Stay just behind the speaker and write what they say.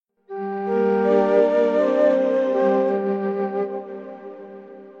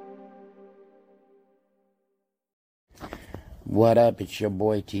What up? It's your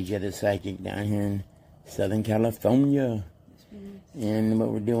boy TJ the Psychic down here in Southern California. And what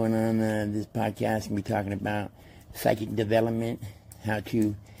we're doing on this podcast, we'll be talking about psychic development, how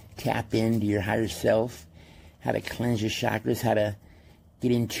to tap into your higher self, how to cleanse your chakras, how to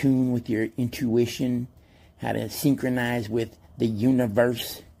get in tune with your intuition, how to synchronize with the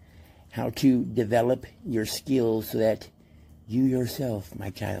universe, how to develop your skills so that you yourself, my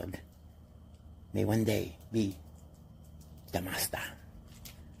child, may one day be the master.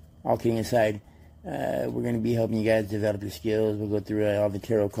 All kidding aside, we're going to be helping you guys develop your skills. We'll go through all the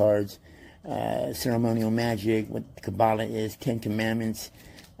tarot cards, ceremonial magic, what Kabbalah is, 10 Commandments,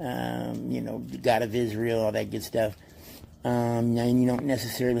 the God of Israel, all that good stuff. Now, you don't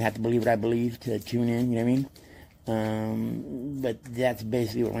necessarily have to believe what I believe to tune in, you know what I mean? But that's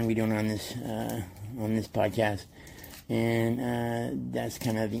basically what we're going to be doing on this podcast. And that's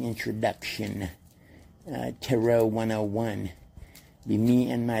kind of the introduction. Tarot 101. Be me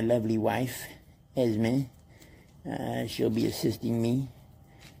and my lovely wife, Esme. She'll be assisting me.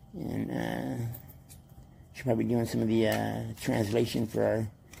 And she'll probably be doing some of the translation for our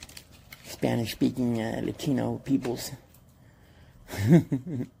Spanish-speaking Latino peoples.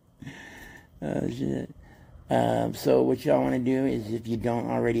 Shit. So what y'all want to do is, if you don't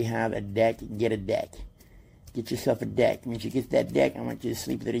already have a deck, get a deck. Get yourself a deck. Once you get that deck, I want you to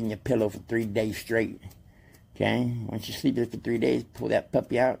sleep with it in your pillow for 3 days straight. Okay? Once you sleep with it for 3 days, pull that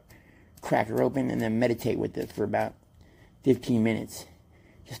puppy out, crack her open, and then meditate with it for about 15 minutes.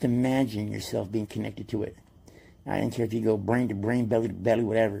 Just imagine yourself being connected to it. I don't care if you go brain to brain, belly to belly,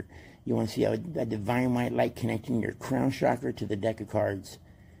 whatever. You want to see how that divine white light connecting your crown chakra to the deck of cards.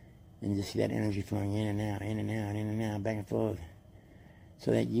 And just see that energy flowing in and out, in and out, in and out, back and forth.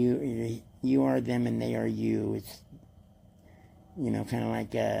 So that you are them and they are you. It's, kind of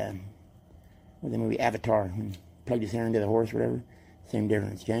like the movie Avatar. When plug his hair into the horse, whatever. Same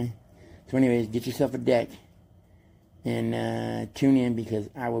difference, okay? So anyways, get yourself a deck and tune in, because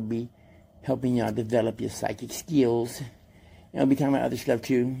I will be helping y'all develop your psychic skills. And I'll be talking about other stuff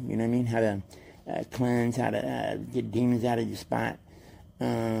too, you know what I mean? How to cleanse, how to get demons out of your spot.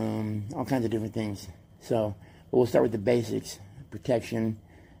 All kinds of different things. So, but we'll start with the basics. Protection,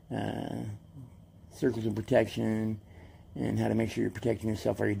 circles of protection, and how to make sure you're protecting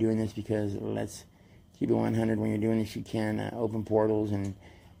yourself while you're doing this, because let's keep it 100, when you're doing this, you can open portals and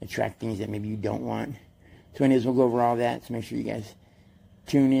attract things that maybe you don't want. So anyways, we'll go over all that, so make sure you guys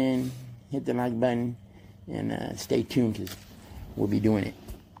tune in, hit the like button, and stay tuned, because we'll be doing it.